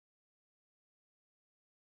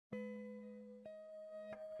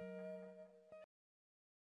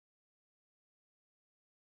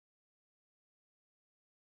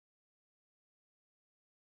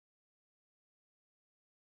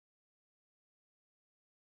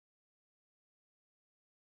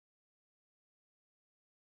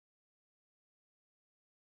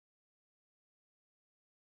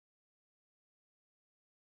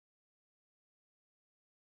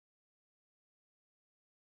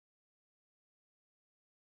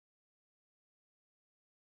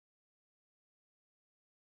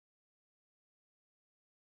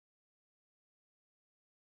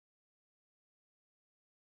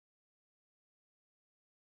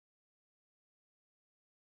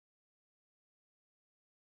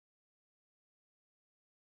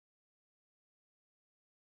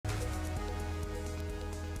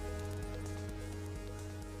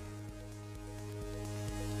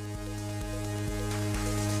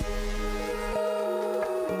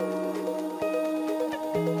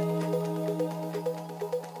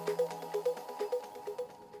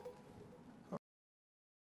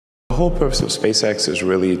whole purpose of SpaceX is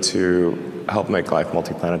really to help make life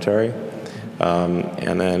multiplanetary.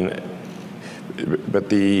 But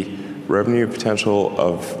the revenue potential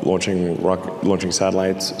of launching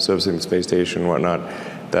satellites, servicing the space station and whatnot,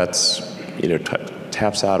 that's,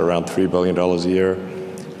 taps out around $3 billion a year.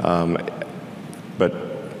 But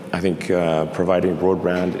I think providing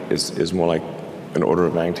broadband is more like an order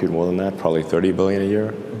of magnitude more than that, probably 30 billion a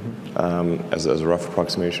year, as a rough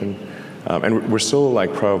approximation. And we're still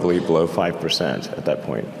probably below 5% at that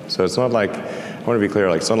point. So it's not like, I want to be clear,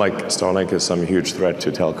 it's not like Starlink is some huge threat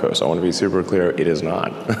to telcos. I want to be super clear, it is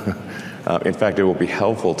not. In fact, it will be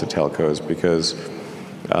helpful to telcos because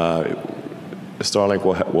Starlink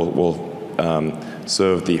will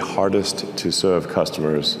serve the hardest to serve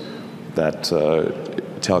customers that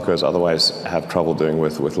telcos otherwise have trouble doing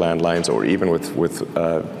with landlines or even with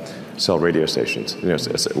cell radio stations,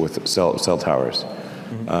 with cell towers.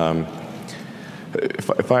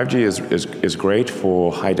 5G is great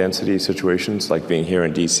for high density situations like being here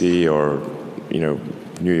in DC or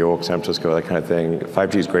New York, San Francisco, that kind of thing.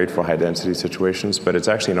 5G is great for high density situations, but it's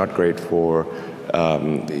actually not great for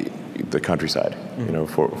the countryside.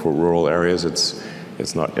 For rural areas,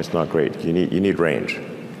 it's not great. You need range.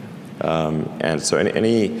 And so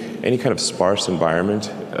any kind of sparse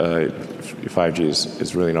environment, 5G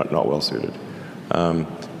is really not well suited.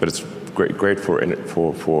 But it's great for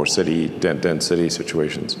dense city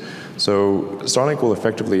situations. So Starlink will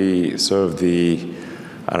effectively serve the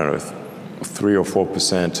 3 or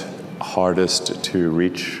 4% hardest to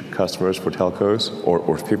reach customers for telcos,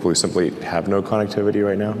 or people who simply have no connectivity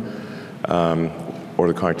right now, or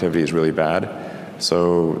the connectivity is really bad.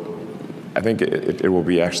 So I think it will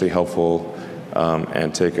be actually helpful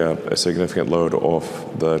and take a significant load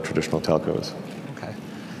off the traditional telcos. Okay.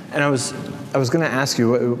 And I was going to ask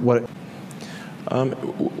you what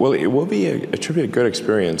well, it should be a good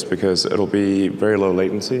experience because it'll be very low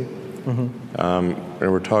latency. And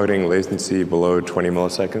we're targeting latency below 20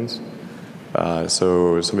 milliseconds.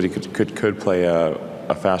 So somebody could play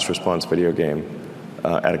a fast response video game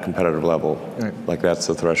at a competitive level. Right. Like that's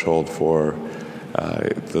the threshold for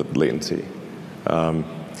the latency.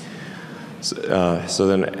 So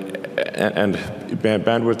then, and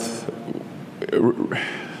bandwidth.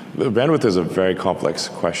 Bandwidth is a very complex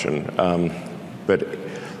question. But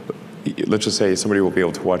let's just say somebody will be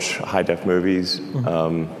able to watch high-def movies,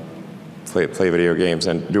 play video games,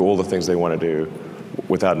 and do all the things they want to do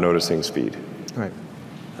without noticing speed. Right.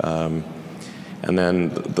 And then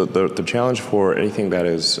the challenge for anything that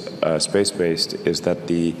is space-based is that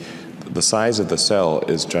the size of the cell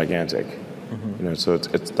is gigantic. So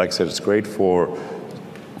it's like I said, it's great for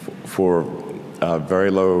very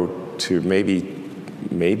low to maybe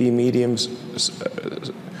mediums.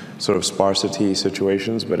 Sort of sparsity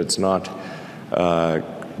situations, but it's not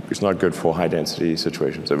good for high density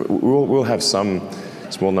situations. We'll have some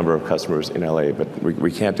small number of customers in LA, but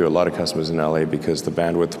we can't do a lot of customers in LA because the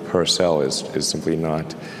bandwidth per cell is simply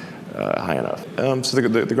not high enough. So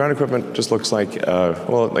the ground equipment just looks like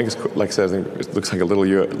well, like I said, I think it looks like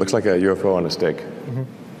a UFO on a stick.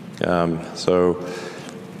 So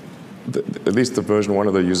at least the version 1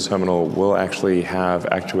 of the user terminal will actually have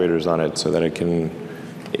actuators on it so that it can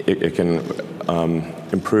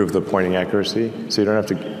improve the pointing accuracy. So you don't have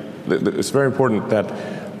to. It's very important that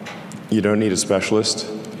you don't need a specialist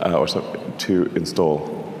to install.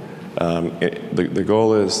 The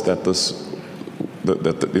goal is that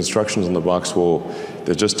the instructions in the box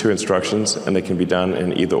they're just 2 instructions and they can be done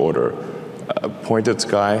in either order. Point at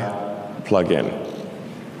sky, plug in.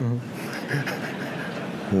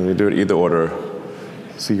 And you do it either order.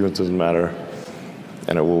 Sequence doesn't matter,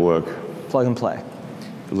 and it will work. Plug and play.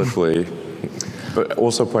 Literally, but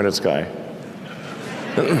also point at sky.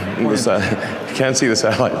 You can't see the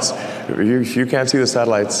satellites. If you can't see the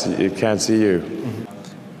satellites, it can't see you.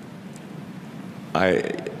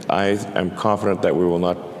 I am confident that we will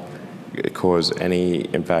not cause any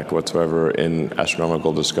impact whatsoever in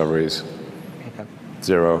astronomical discoveries. Okay.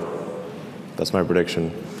 0. That's my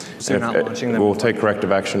prediction. So you're not launching them? We'll take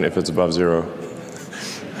corrective action if it's above 0.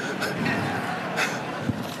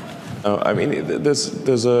 I mean,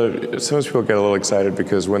 sometimes people get a little excited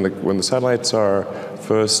because when the satellites are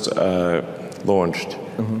first launched,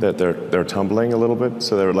 they're tumbling a little bit,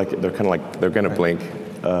 so they're going to blink,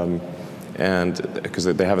 and because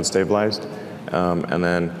they haven't stabilized, and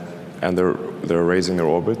they're raising their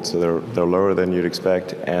orbit, so they're lower than you'd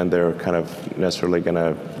expect, and they're kind of necessarily going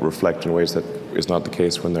to reflect in ways that is not the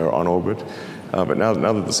case when they're on orbit. But now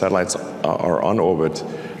that the satellites are on orbit.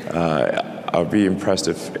 I'd be impressed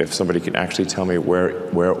if somebody can actually tell me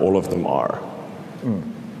where all of them are.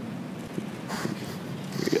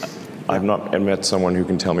 I've not met someone who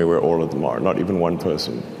can tell me where all of them are, not even one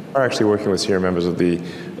person. We're actually working with senior members of the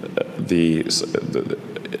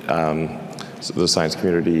science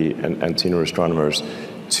community and senior astronomers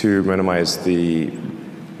to minimize the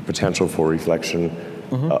potential for reflection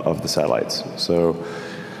of the satellites. So,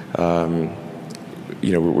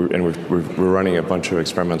 you know, we're running a bunch of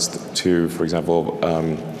experiments to, for example,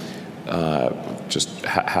 just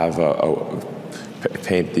have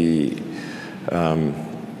paint the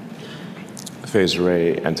phased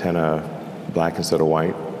array antenna black instead of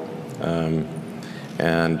white,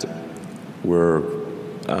 and we're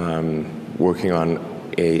working on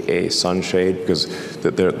a sunshade, because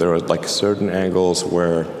there are like certain angles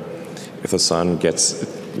where if the sun gets,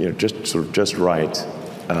 you know, just right,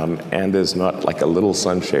 and there's not like a little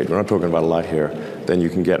sunshade, we're not talking about a lot here, then you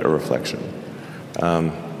can get a reflection.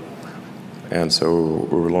 And so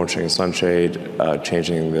we're launching a sunshade,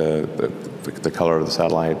 changing the color of the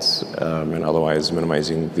satellites, and otherwise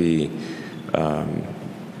minimizing the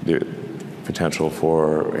potential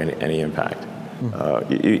for any impact.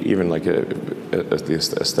 Even like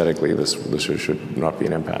aesthetically, this should not be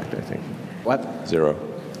an impact, I think. What? Zero.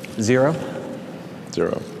 Zero?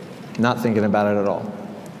 Zero. Not thinking about it at all.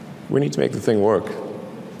 We need to make the thing work.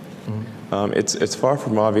 It's far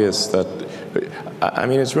from obvious that, I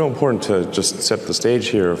mean, it's real important to just set the stage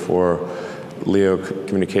here for LEO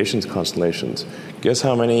communications constellations. Guess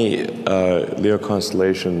how many LEO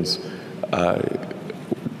constellations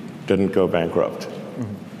didn't go bankrupt?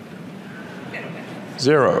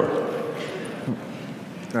 Zero.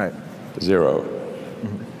 Right. Zero.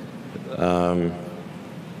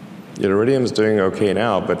 Iridium's doing okay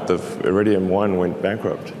now, but the Iridium 1 went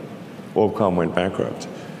bankrupt. Orbcom went bankrupt.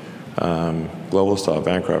 Globalstar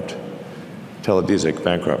bankrupt. Thі̑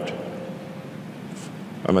bankrupt.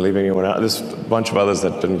 Am I leaving anyone out? There's a bunch of others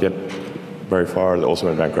that didn't get very far that also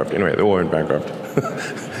went bankrupt. Anyway, they all went bankrupt.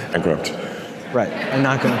 Bankrupt. Right. I'm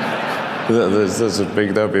not going to.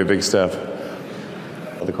 That would be a big step.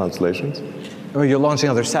 Other constellations? Oh, you're launching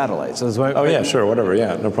other satellites. Oh yeah, sure, whatever.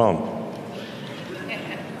 Yeah, no problem.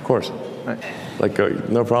 Of course. Right. Like,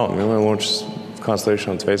 no problem. You want to launch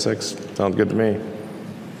constellation on SpaceX? Sounds good to me.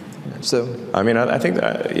 So, I mean, I think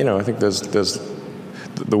that, you know, I think there's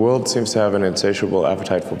the world seems to have an insatiable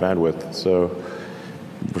appetite for bandwidth. So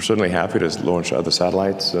we're certainly happy to launch other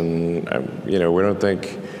satellites, and you know, we don't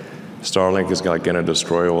think Starlink is going to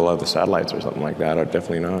destroy all other satellites or something like that. Or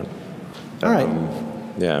definitely not. All right.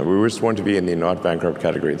 Yeah, we just want to be in the not bankrupt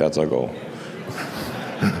category. That's our goal.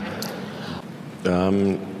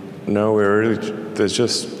 No,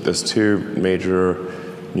 there's two major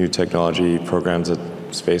new technology programs at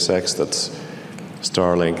SpaceX. That's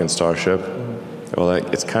Starlink and Starship. Well,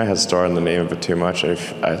 it kind of has star in the name of it too much.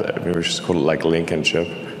 Maybe we should call it like link and ship.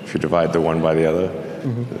 If you divide the one by the other,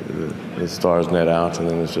 the stars net out, and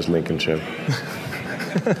then it's just link and ship.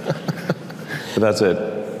 But that's it.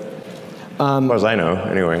 As far as I know,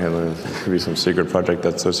 anyway, and there could be some secret project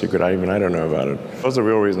that's so secret I don't know about it. That was the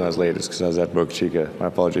real reason I was late, is because I was at Boca Chica. My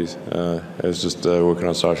apologies. I was just working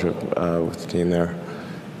on Starship with the team there.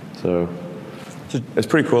 So it's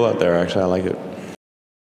pretty cool out there, actually. I like it.